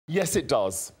Yes, it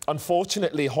does.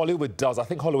 Unfortunately, Hollywood does. I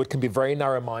think Hollywood can be very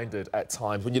narrow-minded at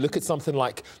times. When you look at something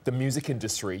like the music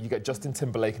industry, you get Justin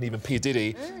Timberlake and even P.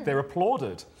 Diddy, they're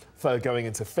applauded for going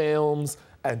into films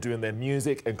and doing their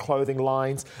music and clothing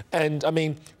lines. And, I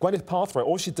mean, Gwyneth Paltrow,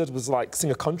 all she did was, like,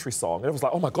 sing a country song. And it was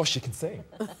like, oh, my gosh, she can sing.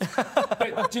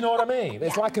 But, do you know what I mean?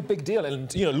 It's like a big deal.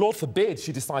 And, you know, Lord forbid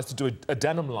she decides to do a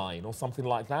denim line or something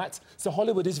like that. So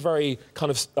Hollywood is very kind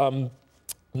of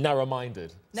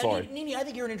narrow-minded. Now, Nene, I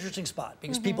think you're in an interesting spot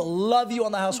because people love you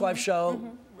on the Housewives show,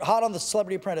 hot on the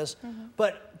Celebrity Apprentice,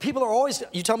 but people are always,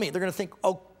 you tell me, they're going to think,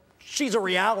 oh, she's a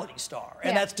reality star,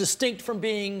 and that's distinct from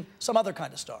being some other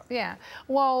kind of star. Yeah.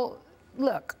 Well,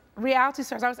 look, reality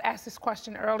stars, I was asked this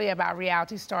question earlier about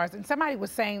reality stars, and somebody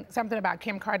was saying something about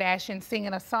Kim Kardashian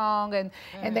singing a song and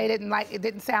they didn't like, it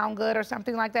didn't sound good or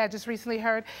something like that. I just recently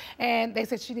heard. And they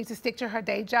said she needs to stick to her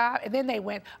day job. And then they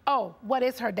went, oh, what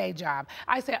is her day job?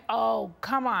 I said, oh,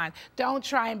 come on, don't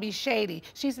try and be shady.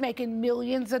 She's making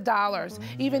millions of dollars,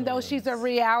 even though she's a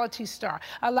reality star.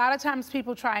 A lot of times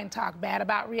people try and talk bad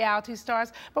about reality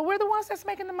stars, but we're the ones that's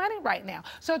making the money right now.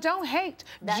 So don't hate.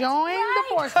 Join the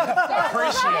forces.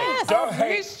 Appreciate. Yes. Don't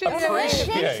hate,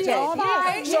 appreciate.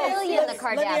 The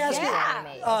Kardashians.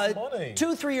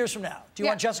 2-3 years from now, do you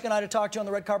want Jessica and I to talk to you on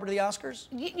the red carpet of the Oscars?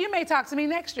 You may talk to me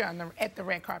next year at the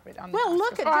red carpet. Well,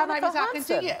 look at Jennifer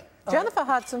Hudson. Jennifer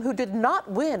Hudson, who did not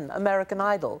win American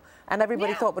Idol, and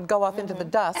everybody thought would go off into the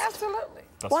dust. Absolutely.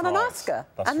 Won an Oscar.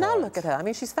 And now look at her. I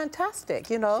mean, she's fantastic,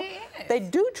 you know. They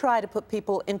do try to put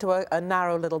people into a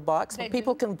narrow little box, but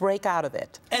people can break out of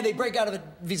it. And they break out of it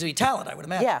vis-a-vis talent, I would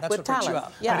imagine. Yeah, that's with talent.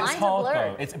 Yeah. But it's hard,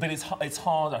 though. It's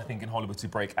hard, I think, in Hollywood to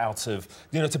break out of,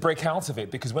 to break out of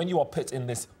it, because when you are put in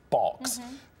this box,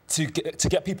 to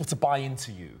get people to buy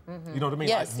into you. You know what I mean?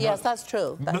 Yes, like, yes, that's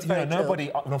true. That's very true. Nobody,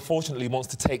 unfortunately, wants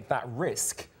to take that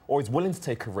risk or is willing to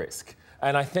take a risk.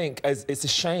 And I think it's a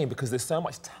shame because there's so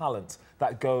much talent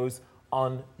that goes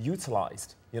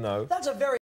unutilized, you know? That's a very